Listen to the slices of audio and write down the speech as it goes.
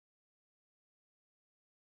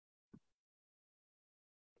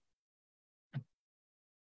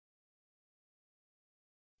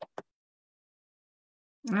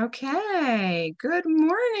Okay. Good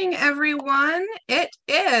morning, everyone. It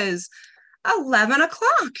is 11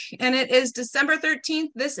 o'clock and it is December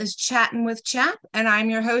 13th. This is Chatting with Chap, and I'm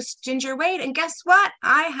your host, Ginger Wade. And guess what?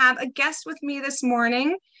 I have a guest with me this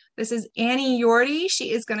morning. This is Annie Yorty.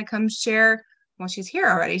 She is going to come share. Well, she's here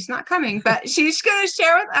already. She's not coming, but she's going to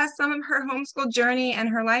share with us some of her homeschool journey and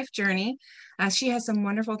her life journey. She has some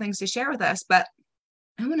wonderful things to share with us, but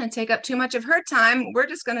I'm going to take up too much of her time. We're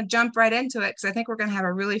just going to jump right into it because I think we're going to have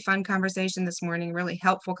a really fun conversation this morning, really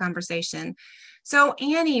helpful conversation. So,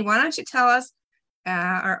 Annie, why don't you tell us,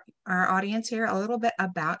 our audience here, a little bit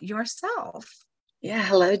about yourself? Yeah,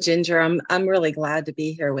 hello, Ginger. I'm really glad to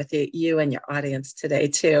be here with you and your audience today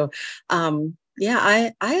too.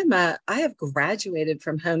 Yeah, I have graduated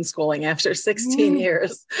from homeschooling after 16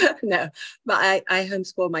 years. No, but I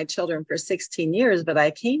homeschooled my children for 16 years, but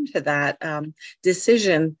I came to that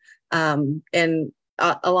decision and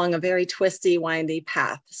along a very twisty, windy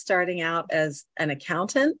path, starting out as an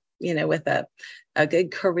accountant, with a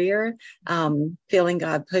good career, feeling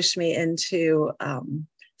God pushed me into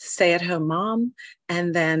stay-at-home mom.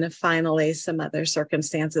 And then finally, some other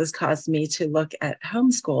circumstances caused me to look at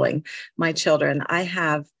homeschooling my children. I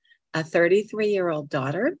have a 33-year-old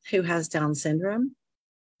daughter who has Down syndrome.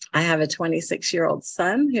 I have a 26-year-old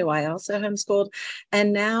son who I also homeschooled.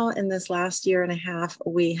 And now in this last year and a half,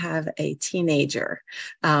 we have a teenager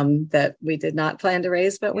that we did not plan to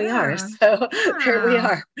raise, but we are. So there we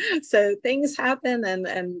are. So things happen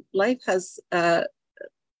and life has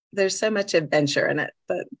there's so much adventure in it,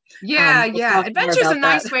 but we'll adventure's a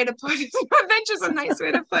nice way to put it. Adventure's a nice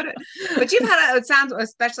way to put it. But you've had it sounds,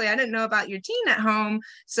 especially, I didn't know about your teen at home,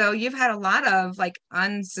 so you've had a lot of like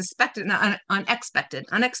unexpected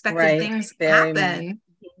right, things happen.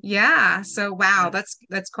 Yeah, so wow,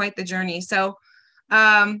 that's quite the journey. So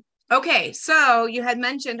okay, so you had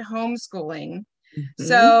mentioned homeschooling.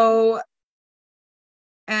 So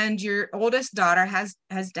and your oldest daughter has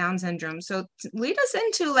Down syndrome. So lead us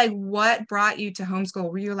into like what brought you to homeschool.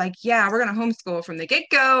 Were you like, yeah, we're going to homeschool from the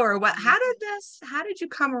get-go, or what? How did you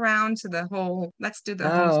come around to the whole, let's do the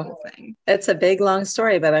homeschool thing? It's a big, long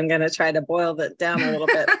story, but I'm going to try to boil it down a little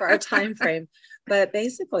bit for our time frame. But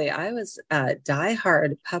basically, I was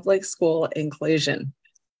diehard public school inclusion.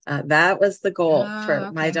 That was the goal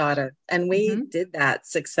for my daughter. And we did that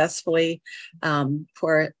successfully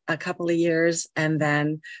for a couple of years. And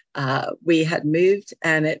then we had moved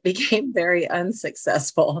and it became very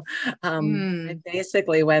unsuccessful. I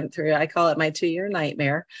basically went through, I call it my 2-year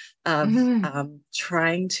nightmare of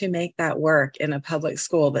trying to make that work in a public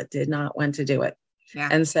school that did not want to do it. Yeah.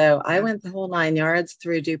 And so I went the whole 9 yards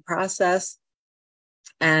through due process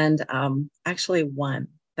and actually won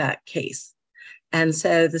that case. And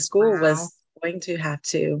so the school was going to have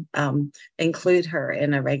to include her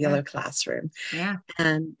in a regular classroom. Yeah.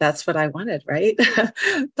 And that's what I wanted, right?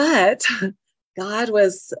 But God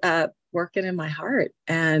was working in my heart.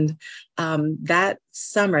 And that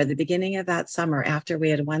summer, the beginning of that summer, after we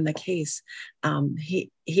had won the case, he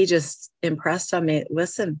just impressed on me,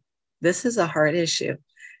 listen, this is a hard issue.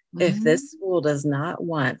 If this school does not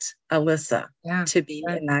want Alyssa to be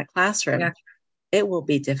in that classroom, it will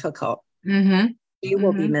be difficult. You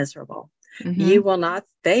will be miserable. You will not,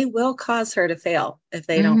 they will cause her to fail if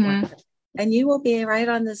they don't want her. And you will be right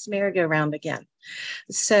on this merry-go-round again.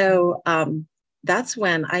 So that's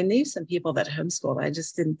when I knew some people that homeschooled. I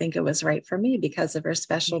just didn't think it was right for me because of her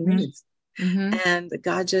special needs. And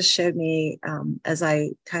God just showed me as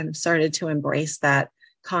I kind of started to embrace that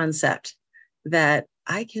concept that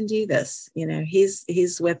I can do this.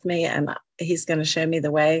 He's with me and he's going to show me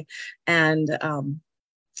the way. And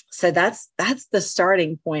so that's the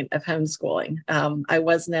starting point of homeschooling. I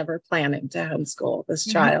was never planning to homeschool this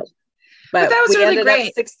child, but that was really great.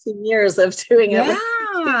 Up 16 years of doing it with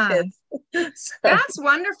 2 kids. So. That's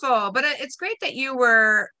wonderful. But it's great that you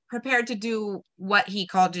were prepared to do what he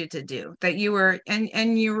called you to do. That you were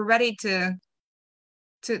and you were ready to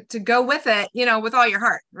go with it, with all your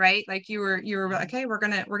heart, right? Like you were okay, we're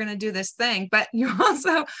gonna do this thing. But you have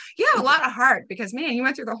a lot of heart because man, you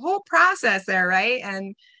went through the whole process there, right?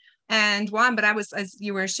 And one, but as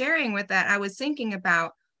you were sharing with that, I was thinking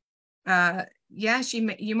about,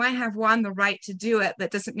 you might have won the right to do it. That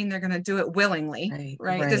doesn't mean they're going to do it willingly,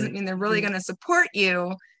 right? It doesn't mean they're really going to support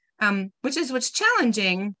you, which is what's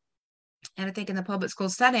challenging. And I think in the public school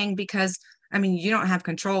setting, because I mean, you don't have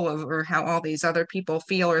control over how all these other people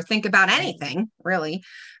feel or think about anything, really.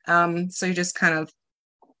 So you're just kind of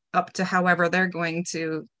up to however they're going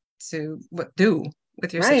to do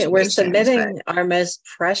with your situation. We're submitting our most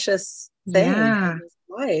precious thing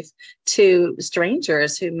life to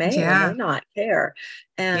strangers who may or may not care.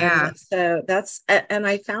 And so and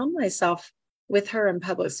I found myself with her in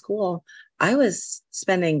public school. I was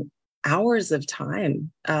spending hours of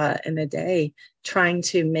time in a day trying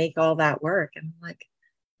to make all that work. And I'm like,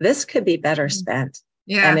 this could be better spent.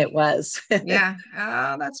 Yeah. And it was. Yeah.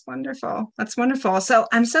 Oh, that's wonderful. That's wonderful. So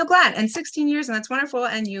I'm so glad. And 16 years, and that's wonderful.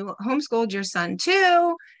 And you homeschooled your son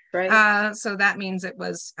too. Right. So that means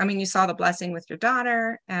you saw the blessing with your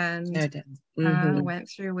daughter and went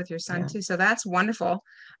through with your son too. So that's wonderful.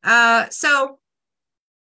 So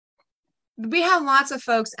we have lots of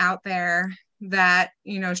folks out there that,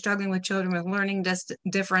 struggling with children with learning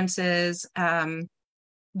differences, so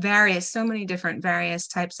many different various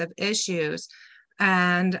types of issues.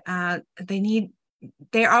 And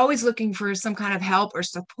they're always looking for some kind of help or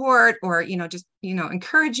support or, just,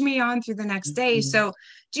 encourage me on through the next day. So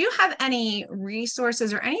do you have any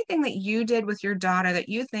resources or anything that you did with your daughter that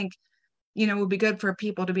you think, would be good for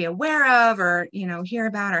people to be aware of or, hear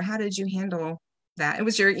about, or how did you handle that? It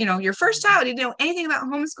was your first child, you didn't know anything about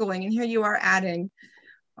homeschooling, and here you are adding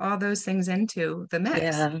all those things into the mix.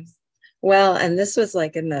 Yeah. Well, and this was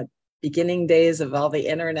like in the beginning days of all the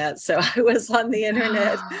internet. So I was on the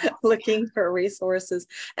internet looking for resources.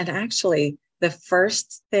 And actually, the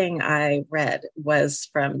first thing I read was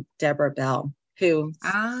from Deborah Bell, who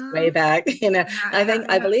way back,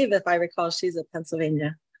 I believe, if I recall, she's a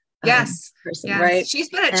Pennsylvania person, right? She's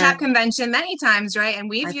been at Chap Convention many times, right? And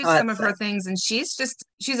we've used some of her things, and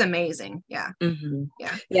she's amazing. Yeah. Mm-hmm.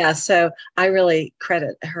 Yeah. So I really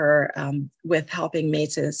credit her with helping me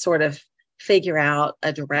to sort of figure out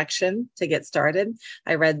a direction to get started.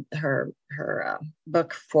 I read her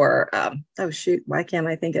book for why can't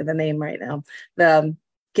I think of the name right now? The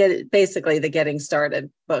Getting Started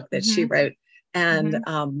book that she wrote, and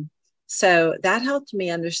so that helped me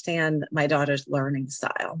understand my daughter's learning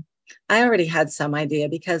style. I already had some idea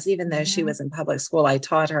because even though she was in public school, I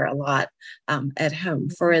taught her a lot at home.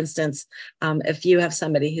 For instance, if you have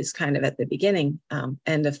somebody who's kind of at the beginning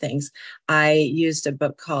end of things, I used a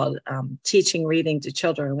book called Teaching Reading to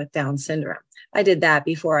Children with Down Syndrome. I did that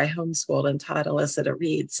before I homeschooled and taught Alyssa to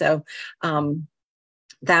read. So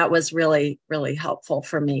that was really, really helpful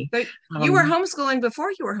for me. But you were homeschooling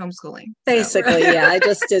before you were homeschooling. Basically, yeah, I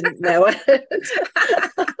just didn't know it.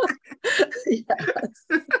 Yes.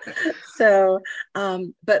 So,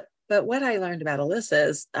 but what I learned about Alyssa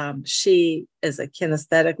is she is a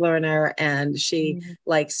kinesthetic learner, and she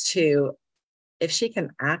likes to, if she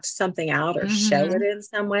can act something out or show it in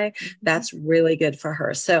some way, that's really good for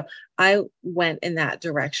her. So I went in that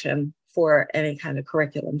direction for any kind of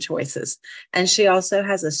curriculum choices. And she also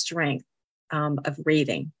has a strength of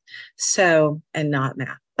reading, so, and not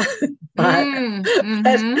math.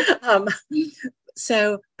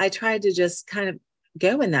 So I tried to just kind of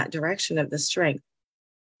go in that direction of the strength.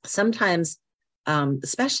 Sometimes,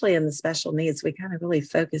 especially in the special needs, we kind of really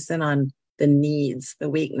focus in on the needs, the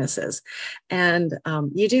weaknesses, and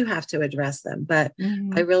you do have to address them. But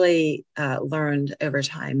I really learned over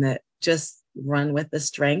time that just run with the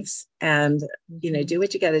strengths and, do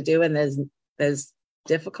what you got to do in those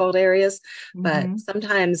difficult areas. But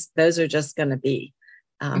sometimes those are just going to be,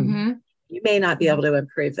 you may not be able to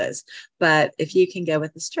improve those, but if you can go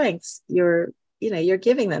with the strengths, you're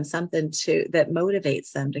giving them something that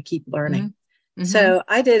motivates them to keep learning. So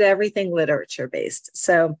I did everything literature based.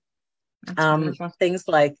 So things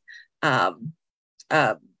like, I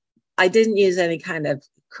didn't use any kind of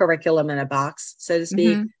curriculum in a box, so to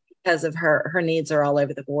speak, because of her needs are all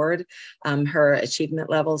over the board. Her achievement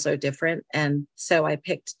levels are different. And so I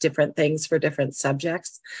picked different things for different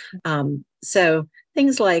subjects. So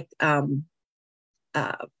things like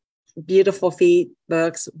Beautiful Feet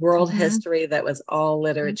books, world history, that was all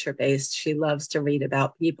literature based. She loves to read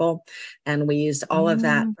about people, and we used all of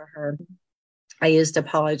that for her. I used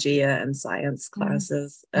apologia and science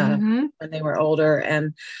classes when they were older.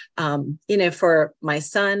 And, for my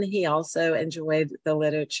son, he also enjoyed the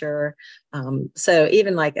literature. So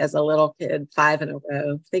even like as a little kid, 5 in a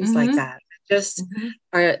row, things like that, just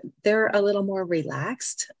they're a little more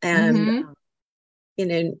relaxed. And,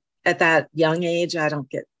 at that young age, I don't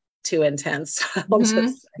get too intense.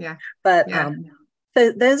 But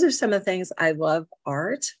so those are some of the things. I love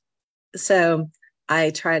art. So I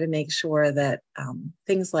try to make sure that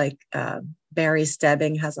things like Barry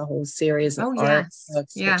Stebbing has a whole series of art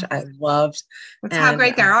books, which I loved. That's how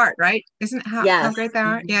great their art, right? Isn't it how great their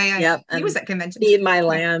art? Yeah. Yep. He was at convention. Feed My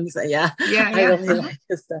Lambs. I really like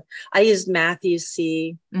his stuff. I used Matthew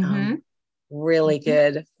C. Really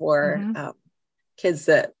good for kids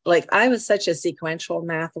that, like, I was such a sequential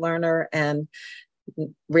math learner, and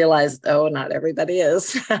realized, oh, not everybody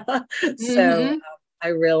is. So I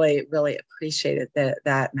really, really appreciated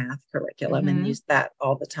that math curriculum and used that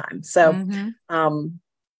all the time. So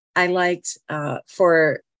I liked one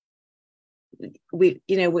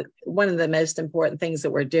of the most important things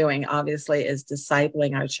that we're doing, obviously, is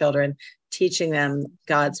discipling our children, teaching them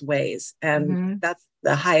God's ways. And that's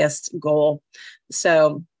the highest goal.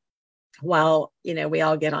 So while, we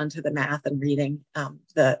all get onto the math and reading,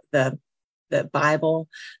 the Bible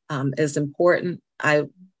is important.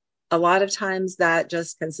 A lot of times that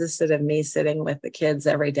just consisted of me sitting with the kids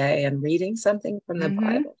every day and reading something from the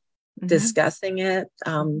Bible, discussing it,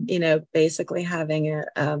 basically having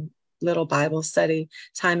a little Bible study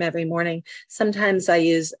time every morning. Sometimes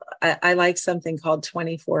I like something called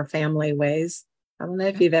 24 Family Ways. I don't know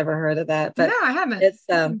if you've ever heard of that, but no, I haven't.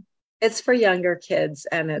 It's for younger kids,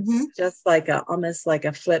 and it's just like almost like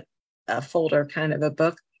a flip folder kind of a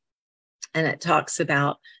book. And it talks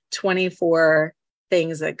about 24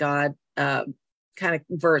 things that God, kind of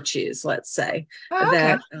virtues, let's say,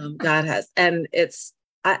 that God has. And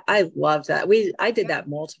I love that. I did that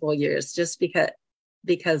multiple years just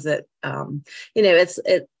because it,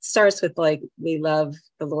 it starts with like, we love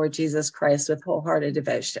the Lord Jesus Christ with wholehearted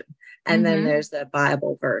devotion. And then there's the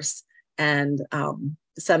Bible verse and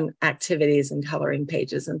some activities and coloring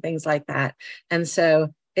pages and things like that. And so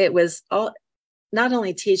it was all not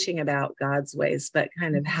only teaching about God's ways, but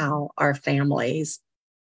kind of how our families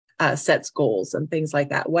sets goals and things like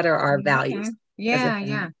that. What are our values?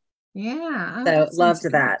 Yeah. Oh, so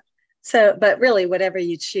loved that. So, but really, whatever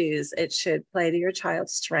you choose, it should play to your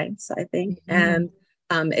child's strengths, I think. And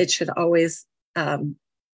it should always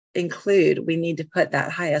include, we need to put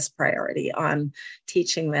that highest priority on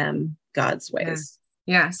teaching them God's ways.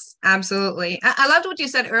 Yes, absolutely. I loved what you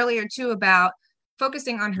said earlier too about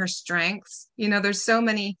focusing on her strengths. There's so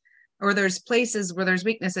many, or there's places where there's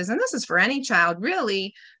weaknesses, and this is for any child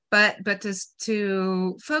really, but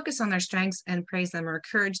to focus on their strengths and praise them or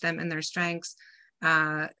encourage them in their strengths.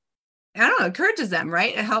 I don't know, encourages them,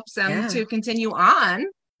 right? It helps them to continue on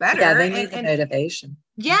better. Yeah, they need the motivation.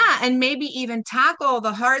 Yeah, and maybe even tackle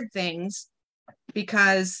the hard things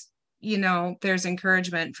because there's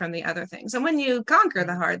encouragement from the other things. And when you conquer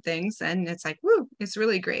the hard things, then it's like, woo, it's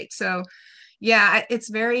really great. So yeah, it's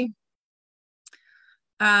very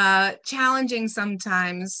challenging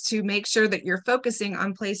sometimes to make sure that you're focusing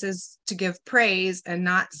on places to give praise and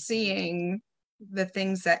not seeing the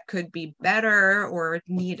things that could be better or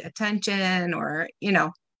need attention, or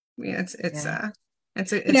it's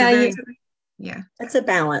a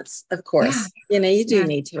balance, of course. You do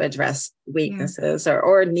need to address weaknesses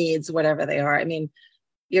or needs, whatever they are. I mean,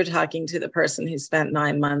 you're talking to the person who spent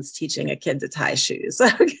 9 months teaching a kid to tie shoes.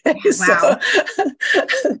 Okay, wow.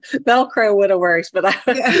 So Velcro would have worked, but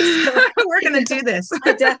we're going to do this.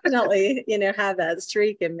 I definitely, have that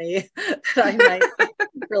streak in me that I might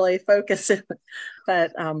really focus in.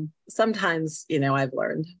 But sometimes, I've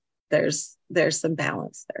learned there's some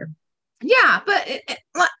balance there. Yeah, but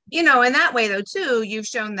in that way though too, you've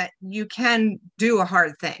shown that you can do a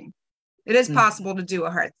hard thing. It is possible to do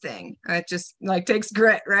a hard thing. It just takes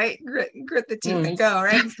grit, right? Grit the teeth and go,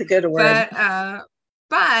 right? That's a good word.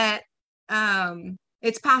 But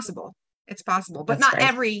it's possible. It's possible, but not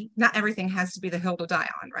everything has to be the hill to die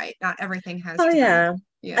on, right? Not everything has to be. Yeah.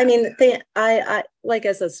 I mean, I like,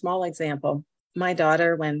 as a small example, my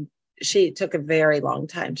daughter, when she took a very long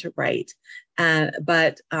time to write,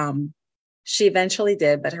 but she eventually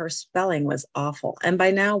did, but her spelling was awful. And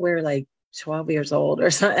by now we're like 12 years old or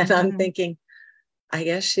something. And I'm thinking, I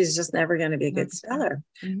guess she's just never going to be a good speller.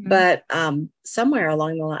 But somewhere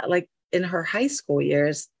along the line, like in her high school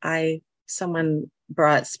years, someone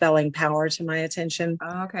brought Spelling Power to my attention.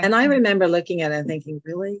 Oh, okay. And I remember looking at it and thinking,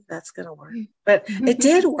 really, that's going to work? But it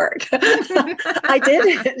did work. I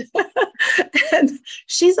did it. And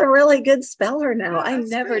she's a really good speller now. I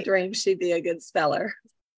never dreamed she'd be a good speller.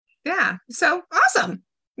 Yeah. So awesome.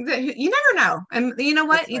 You never know. And you know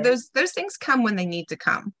what? Right. Those things come when they need to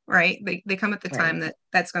come, right? They come at the time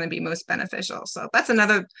that's going to be most beneficial. So that's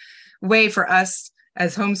another way for us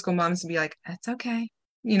as homeschool moms to be like, that's okay.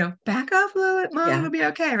 Back off a little bit, Mom, it'll be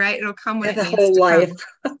okay, right? It'll come when it needs whole to life.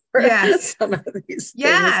 Yes. Some of these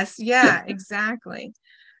yes. Yeah, exactly.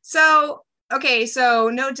 So, okay. So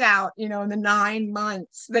no doubt, in the 9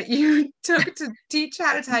 months that you took to teach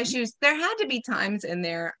how to tie shoes, there had to be times in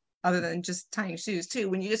there other than just tying shoes too,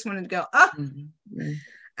 when you just wanted to go,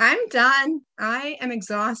 I'm done. I am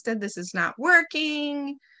exhausted. This is not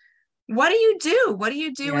working. What do you do? What do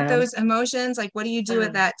you do with those emotions? Like, what do you do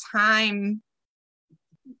at that time?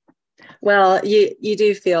 Well, you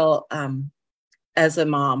do feel as a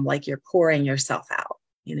mom, like you're pouring yourself out.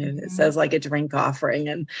 It says like a drink offering.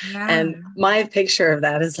 And my picture of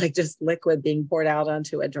that is like just liquid being poured out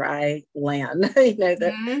onto a dry land,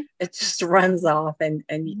 that it just runs off and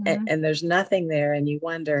there's nothing there. And you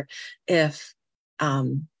wonder if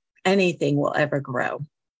anything will ever grow,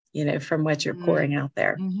 from what you're pouring out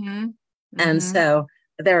there. And so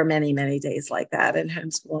there are many, many days like that in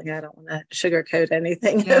homeschooling. I don't want to sugarcoat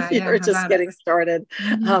anything if you're just getting started.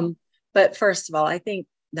 But first of all, I think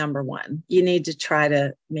number one, you need to try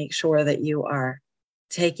to make sure that you are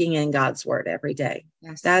taking in God's word every day.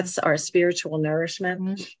 Yes. That's our spiritual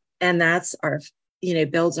nourishment. And that's our,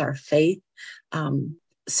 builds our faith.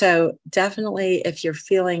 So definitely if you're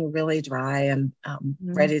feeling really dry and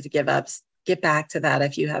ready to give up, get back to that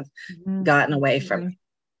if you have gotten away from it.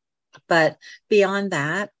 But beyond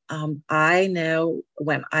that, I know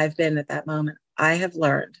when I've been at that moment, I have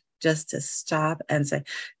learned just to stop and say,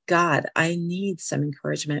 God, I need some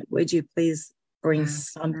encouragement. Would you please bring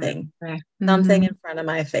something in front of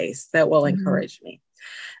my face that will encourage me?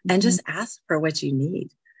 And just ask for what you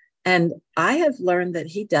need. And I have learned that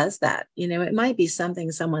he does that. It might be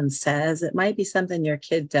something someone says. It might be something your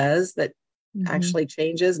kid does that actually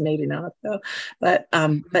changes, maybe not though. But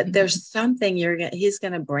there's something he's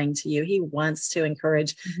going to bring to you. He wants to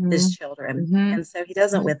encourage his children. And so he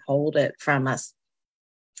doesn't withhold it from us.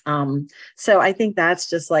 So I think that's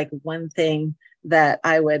just like one thing that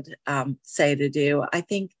I would say to do. I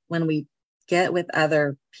think when we get with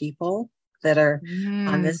other people that are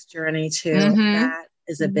on this journey too, that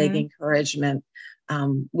is a big encouragement.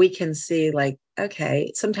 We can see like,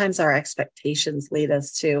 okay, sometimes our expectations lead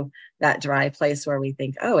us to that dry place where we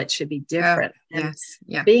think, oh, it should be different. And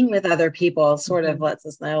being with other people sort of lets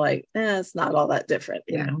us know like, it's not all that different,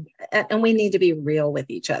 you know, and we need to be real with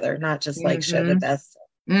each other, not just like show the best.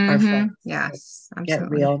 Our friends. Yes, get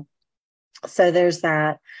real. So there's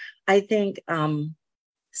that. I think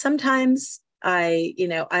sometimes I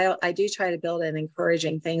do try to build in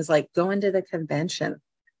encouraging things like going to the convention,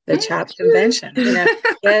 the CHAP convention.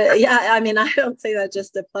 I mean, I don't say that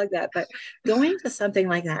just to plug that, but going to something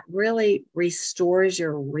like that really restores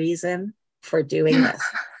your reason for doing this.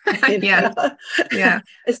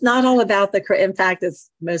 It's not all about in fact, it's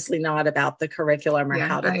mostly not about the curriculum or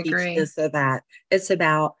how to teach this or that. It's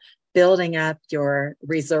about building up your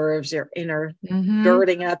reserves, your inner,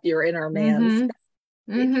 girding up your inner man.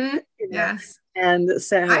 Yes. And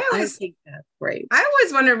so I think that's great. I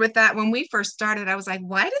always wondered with that when we first started, I was like,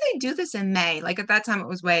 why do they do this in May? Like at that time it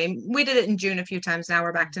was May. We did it in June a few times. Now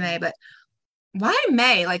we're back to May, but why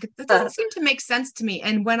May? Like it doesn't seem to make sense to me.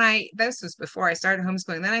 And this was before I started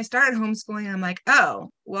homeschooling, then I started homeschooling and I'm like, oh,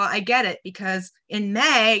 well, I get it, because in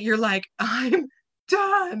May you're like, I'm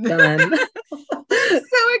done. So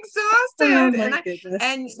exhausted.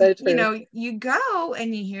 So you go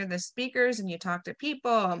and you hear the speakers and you talk to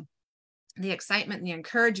people, the excitement, the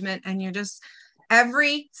encouragement, and you're just,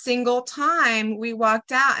 every single time we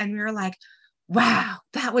walked out and we were like, wow,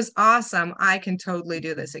 that was awesome. I can totally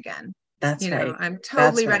do this again. That's right. I'm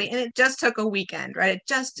totally ready. And it just took a weekend, right? It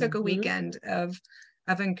just took a weekend of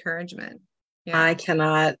encouragement. Yeah. I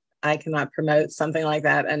cannot promote something like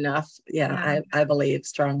that enough. I believe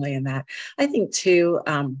strongly in that. I think too,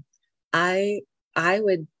 I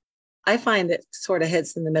find it sort of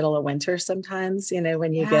hits in the middle of winter sometimes,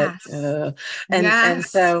 when you get, and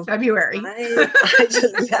so February.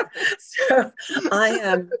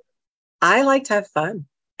 I like to have fun.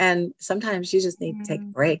 And sometimes you just need to take a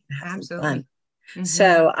break and have some fun.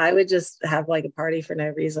 So I would just have like a party for no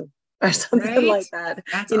reason or something like that.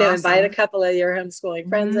 That's awesome. Invite a couple of your homeschooling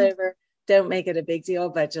friends over. Don't make it a big deal,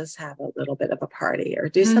 but just have a little bit of a party or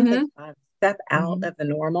do something fun. Step out of the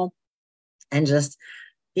normal and just,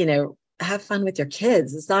 have fun with your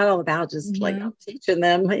kids. It's not all about just like teaching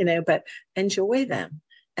them, but enjoy them.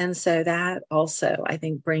 And so that also, I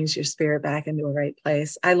think, brings your spirit back into a right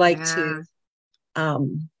place. I like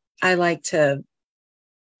to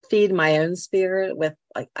feed my own spirit with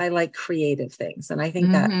I like creative things. And I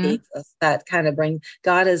think that feeds us, that kind of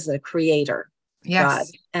God is a creator. God.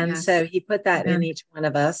 And so he put that in each one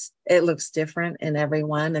of us. It looks different in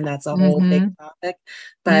everyone. And that's a whole big topic,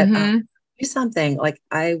 but do something like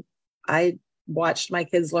I watched my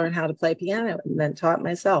kids learn how to play piano and then taught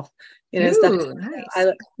myself, stuff. Nice.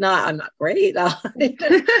 I'm not great, but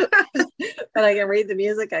I can read the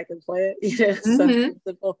music. I can play it, some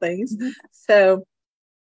simple things. So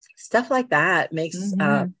stuff like that makes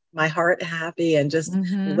my heart happy and just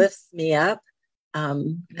lifts me up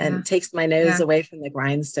and takes my nose away from the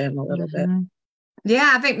grindstone a little bit.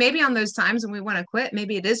 Yeah, I think maybe on those times when we want to quit,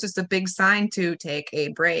 maybe it is just a big sign to take a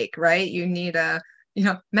break, right? You need a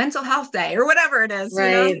mental health day or whatever it is,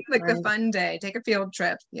 Right. like Right. the fun day, take a field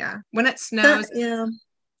trip. Yeah. When it That, snows, yeah.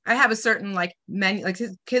 I have a certain like menu, like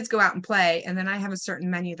kids go out and play, and then I have a certain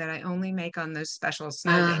menu that I only make on those special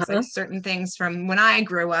snow days, like Uh-huh. certain things from when I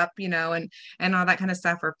grew up, and all that kind of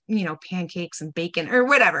stuff, or pancakes and bacon or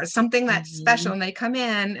whatever, something that's special. Mhm. And they come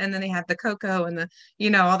in, and then they have the cocoa and the,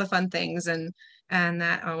 all the fun things, and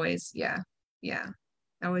that always, yeah,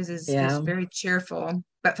 always is Yeah. very cheerful.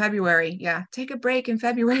 But February, yeah, take a break in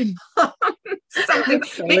February. Something,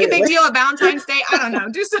 make a big Absolutely. deal of Valentine's Day. I don't know,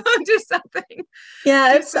 do something.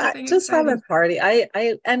 Yeah, Do it's something just have a exciting. party.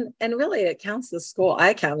 And really it counts the school.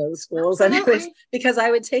 I count the schools anyways, Absolutely. because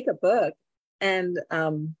I would take a book and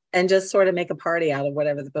just sort of make a party out of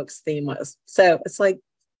whatever the book's theme was. So it's like,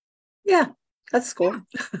 yeah, that's Yeah. cool.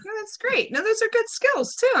 No, that's great. No, those are good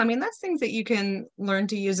skills too. I mean, that's things that you can learn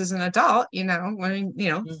to use as an adult, learning,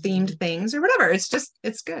 themed Mhm. things or whatever. It's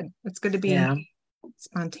good. It's good to be Yeah.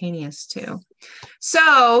 spontaneous too.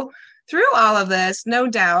 So through all of this, no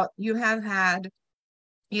doubt you have had,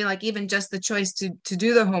 like even just the choice to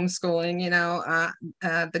do the homeschooling,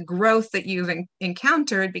 the growth that you've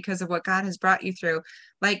encountered because of what God has brought you through.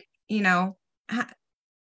 Like,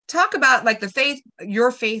 talk about like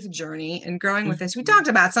your faith journey and growing with this. We Mhm. talked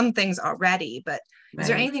about some things already, but is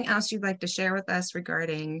there Right. anything else you'd like to share with us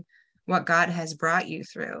regarding what God has brought you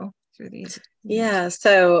through these years? Yeah.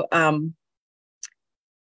 So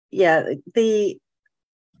yeah, the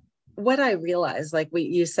what I realized, like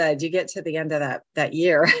you said, you get to the end of that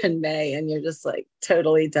year in May and you're just like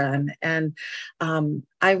totally done. And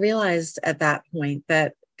I realized at that point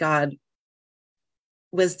that God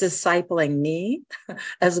was discipling me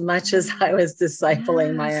as much as I was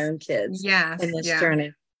discipling my Yes. own kids in Yes. this Yeah.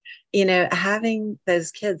 journey. Having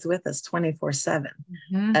those kids with us 24/7.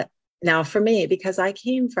 Mhm. Uh, Now, for me, because I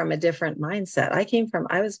came from a different mindset,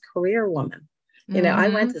 I was a career woman. I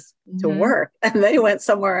went Mhm. to Mhm. work and they went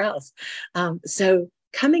somewhere else. So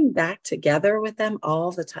coming back together with them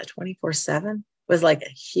all the time, 24/7 was like a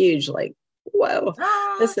huge, like, whoa,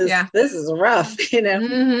 Oh, this is rough.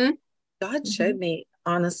 Mhm. God showed Mhm. me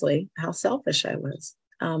honestly how selfish I was.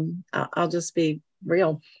 I'll just be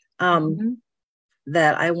real. Um, Mhm.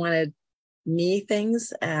 that I wanted me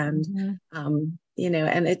things Mhm.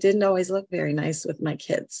 and it didn't always look very nice with my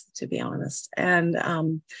kids, to be honest.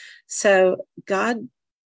 And so God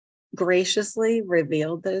graciously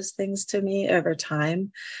revealed those things to me over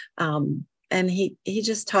time. And he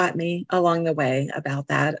just taught me along the way about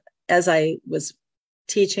that as I was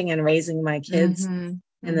teaching and raising my kids Mhm.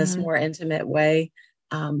 in this Mhm. more intimate way.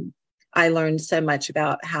 Um, I learned so much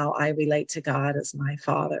about how I relate to God as my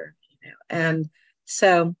father. Yeah. And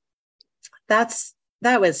so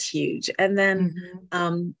that was huge. And then Mhm.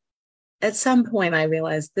 um, at some point, I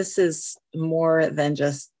realized this is more than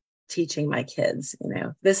just teaching my kids.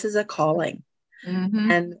 This is a calling.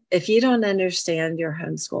 Mhm. And if you don't understand your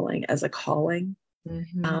homeschooling as a calling,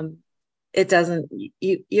 Mhm. um, it doesn't,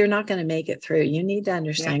 you're not going to make it through. You need to Yeah,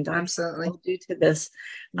 understand God absolutely. called you to this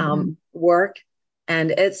Mhm. work,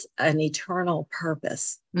 and it's an eternal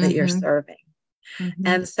purpose that you're Mhm. serving. Mhm.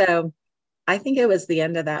 And so I think it was the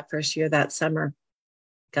end of that first year, that summer,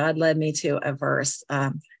 God led me to a verse.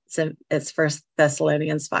 It's First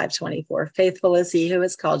Thessalonians 5:24. Faithful is he who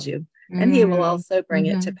has called you, and he will Mhm. also bring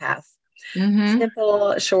it to Mhm. pass. Mhm.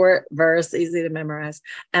 Simple, short verse, easy to memorize.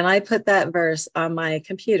 And I put that verse on my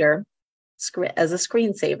computer as a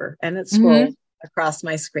screensaver, and it Mhm. scrolled across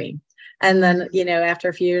my screen. And then, Mhm. after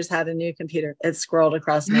a few years, had a new computer. It scrolled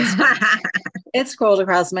across my screen. It scrolled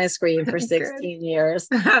across my screen for Good. 16 years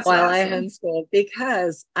That's while I awesome. homeschooled,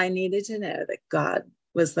 because I needed to know that God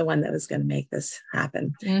was the one that was going to make this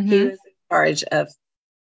happen. He Mhm. was in charge of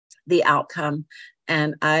the outcome,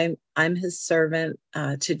 and I'm his servant,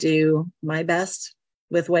 to do my best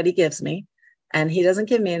with what he gives me. And he doesn't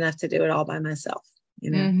give me enough to do it all by myself.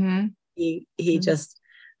 You know, Mhm. he Mhm. just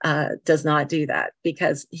does not do that,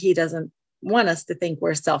 because he doesn't want us to think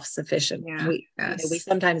we're self-sufficient. Yeah. We Yes.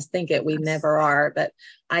 sometimes think it, we Yes. never are, but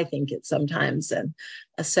I think it sometimes. And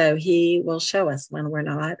so he will show us when we're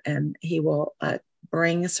not, and he will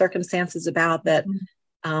bring circumstances about that,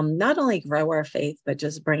 Mhm. not only grow our faith, but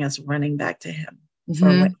just bring us running back to him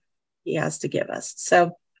for what Mhm. he has to give us.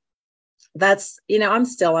 So I'm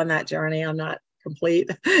still on that journey. I'm not complete,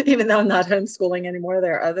 even though I'm not homeschooling anymore.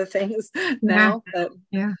 There are other things Yeah. now, but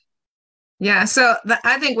Yeah. Yeah. So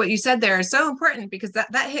I think what you said there is so important because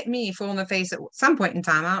that hit me full in the face at some point in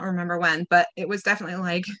time. I don't remember when, but it was definitely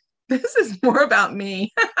like, this is more about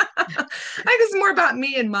me. I think it's more about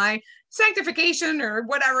me and my sanctification or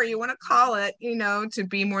whatever you want to call it, to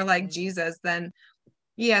be more like Jesus than,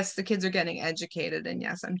 yes, the kids are getting educated and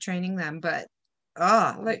yes, I'm training them, but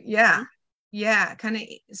Oh, like, yeah. Yeah. Kind of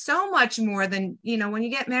so much more than, when you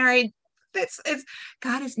get married, it's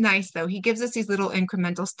God is nice though. He gives us these little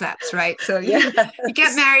incremental steps, right? So you get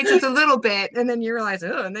Yes. married just a little bit and then you realize,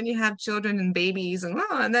 oh, and then you have children and babies and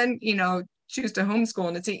then, choose to homeschool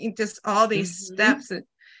and just all these Mhm. steps.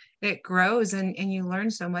 It grows and you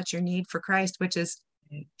learn so much your need for Christ, which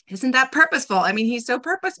isn't that purposeful? I mean, he's so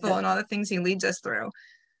purposeful in Yeah. all the things he leads us through.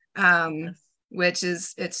 Um, Yes. which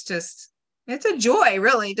is it's a joy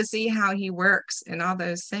really to see how he works and all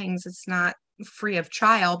those things. It's not free of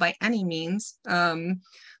trial by any means.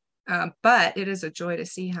 But it is a joy to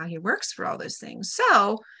see how he works for all those things.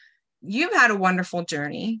 So you've had a wonderful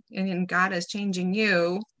journey and God is changing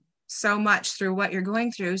you so much through what you're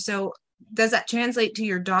going through. So does that translate to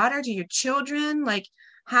your daughter, to your children? Like,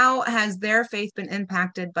 how has their faith been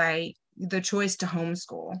impacted by the choice to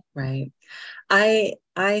homeschool? Right. I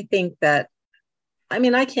think that, I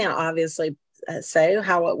mean, I can't obviously say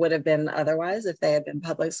how it would have been otherwise if they had been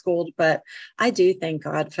public schooled, but I do thank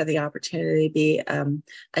God for the opportunity to be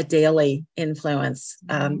a daily influence,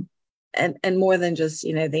 Mhm. and more than just,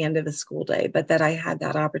 the end of the school day, but that I had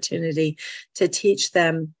that opportunity to teach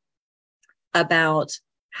them about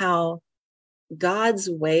how God's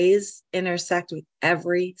ways intersect with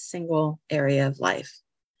every single area of life.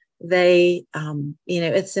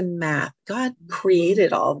 It's in math. God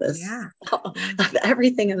created all this, Yeah. Yeah.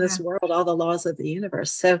 everything in this Yeah. world, all the laws of the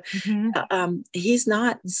universe. So Mhm. he's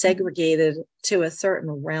not Mhm. segregated to a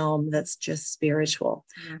certain realm that's just spiritual,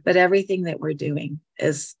 Yeah. but everything that we're doing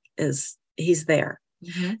is he's there.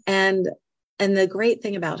 Mhm. And the great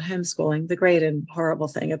thing about homeschooling, the great and horrible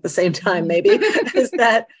thing at the same time, Mhm. maybe, is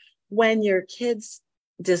that when your kids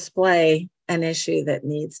display an issue that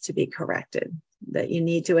needs to be corrected, that you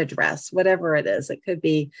need to address, whatever it is, it could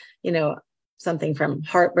be, something from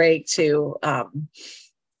heartbreak to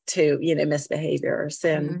misbehavior or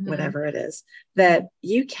sin, Mhm. whatever it is, that Mhm.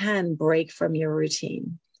 you can break from your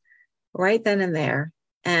routine right then and there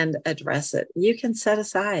and address it. You can set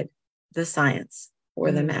aside the science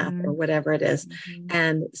or the math or Mhm. whatever it is Mhm.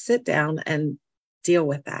 and sit down and deal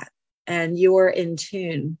with that. And you're in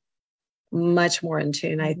tune, much more in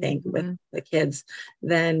tune, I think, with Mhm. the kids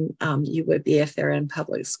than you would be if they're in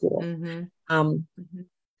public school. Mhm. Um, Mhm.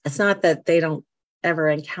 it's not that they don't ever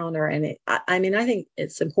encounter any. I mean, I think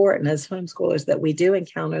it's important as homeschoolers that we do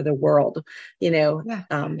encounter the world, Yeah.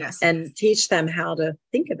 Yes. and teach them how to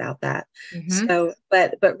think about that. Mhm. So,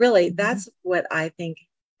 but really, Mhm. that's what I think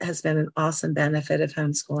has been an awesome benefit of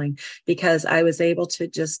homeschooling, because I was able to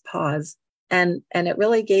just pause, and it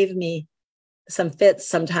really gave me some fits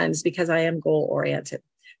sometimes because I am goal oriented.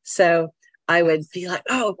 So I would Yes. be like,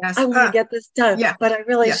 oh, Yes. I want to get this done, Yeah. but I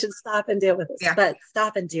really Yeah. should stop and deal with this. Yeah. But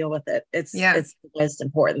stop and deal with it. It's Yeah. it's the most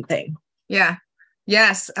important thing. Yeah.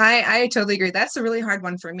 Yes. I totally agree. That's a really hard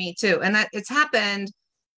one for me too. And that it's happened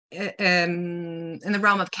in the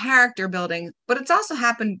realm of character building, but it's also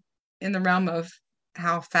happened in the realm of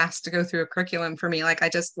how fast to go through a curriculum for me. Like I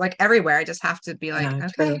just like everywhere, I just have to be like, Yeah,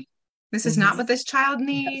 true. okay, this is not Hmm. what this child Yes.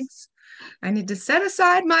 needs. I need to set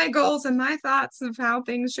aside my goals and my thoughts of how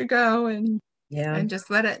things should go Yeah. and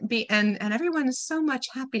just let it be. And everyone is so much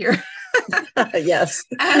happier Yes.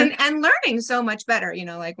 and learning so much better,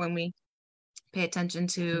 like when we pay attention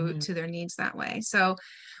to Mhm. their needs that way. So,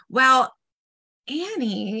 well,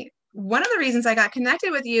 Annie, one of the reasons I got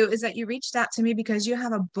connected with you is that you reached out to me because you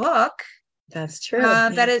have a book That's true.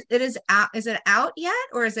 that Yeah. it is out. Is it out yet,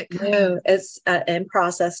 or is it coming? No, it's in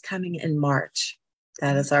process, coming in March.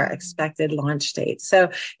 That is our Okay. expected launch date. So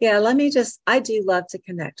yeah, I do love to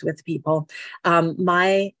connect with people.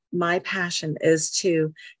 My passion is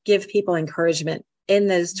to give people encouragement in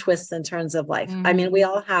those twists and turns of life. I mean, we Mhm.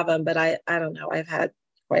 all have them, but I don't know. I've had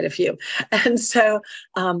quite a few. And so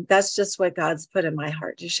that's just what God's put in my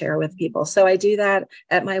heart to share with people. So I do that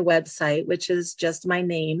at my website, which is just my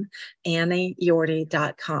name,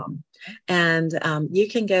 AnnieYordy.com. And you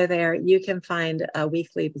can go there. You can find a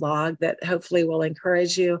weekly blog that hopefully will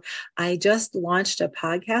encourage you. I just launched a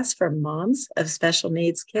podcast for moms of special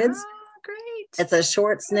needs kids. Oh, great. It's a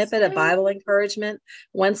short That's snippet of great. Bible encouragement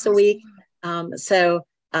once a week. Awesome. So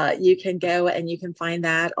you can go and you can find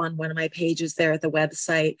that on one of my pages there at the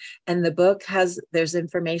website. And the book there's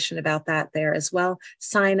information about that there as well.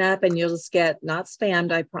 Sign up and you'll just get, not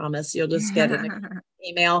spammed, I promise. You'll just get an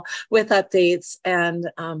email with updates. And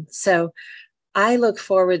so I look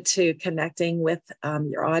forward to connecting with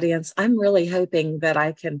your audience. I'm really hoping that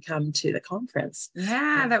I can come to the conference.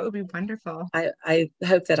 Yeah, that would be wonderful. I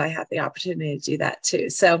hope that I have the opportunity to do that too.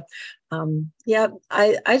 So, yeah,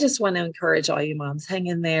 I just want to encourage all you moms, hang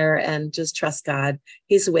in there and just trust God.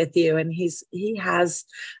 He's with you, and he has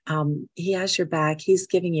your back. He's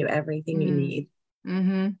giving you everything you need.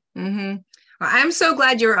 Mm-hmm. Mm-hmm. Well, I'm so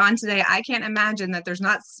glad you were on today. I can't imagine that there's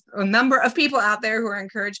not a number of people out there who are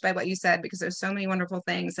encouraged by what you said, because there's so many wonderful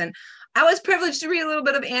things. And I was privileged to read a little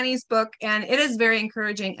bit of Annie's book, and it is very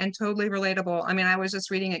encouraging and totally relatable. I mean, I was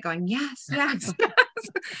just reading it going, yes, yes, yes.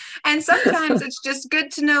 And sometimes it's just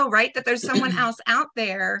good to know, right, that there's someone else out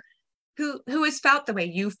there who has felt the way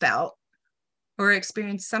you felt, or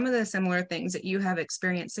experience some of the similar things that you have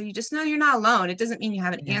experienced. So you just know you're not alone. It doesn't mean you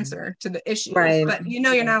have an answer to the issues, right, but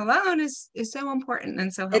you're not alone is so important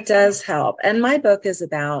and so helpful. It does help. And my book is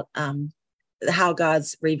about how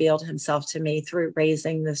God's revealed himself to me through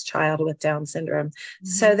raising this child with Down syndrome. Mm-hmm.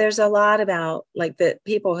 So there's a lot about like the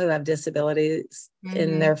people who have disabilities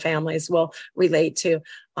in their families will relate to.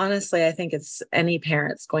 Honestly, I think it's any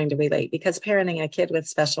parent's going to relate, because parenting a kid with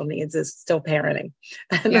special needs is still parenting.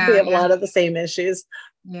 And we have a lot of the same issues.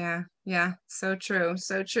 Yeah. Yeah. So true.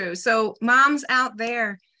 So true. So moms out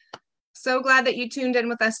there, so glad that you tuned in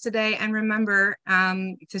with us today. And remember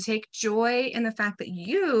to take joy in the fact that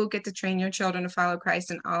you get to train your children to follow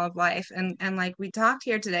Christ in all of life. And like we talked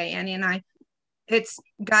here today, Annie and I, it's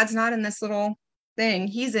God's not in this little thing.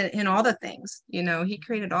 He's in all the things, he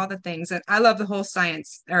created all the things. And I love the whole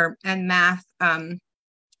science and math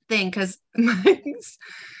thing, because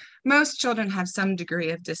most children have some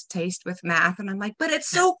degree of distaste with math. And I'm like, but it's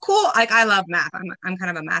so cool. Like, I love math. I'm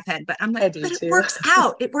kind of a math head, but I'm like, but it works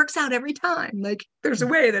out. It works out every time. Like, there's a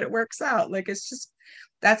way that it works out. Like, it's just,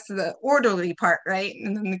 that's the orderly part, right?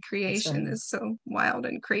 And then the creation is so wild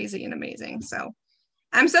and crazy and amazing. So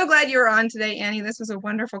I'm so glad you were on today, Annie. This was a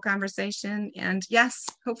wonderful conversation. And yes,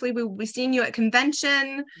 hopefully we will be seeing you at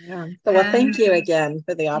convention. Yeah. So, well, thank you again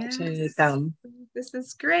for the opportunity to come. This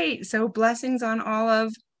is great. So blessings on all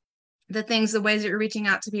of the things, the ways that you're reaching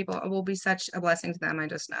out to people. It will be such a blessing to them. I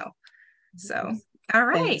just know. So, all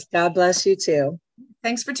right. Thanks. God bless you too.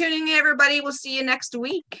 Thanks for tuning in, everybody. We'll see you next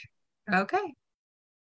week. Okay.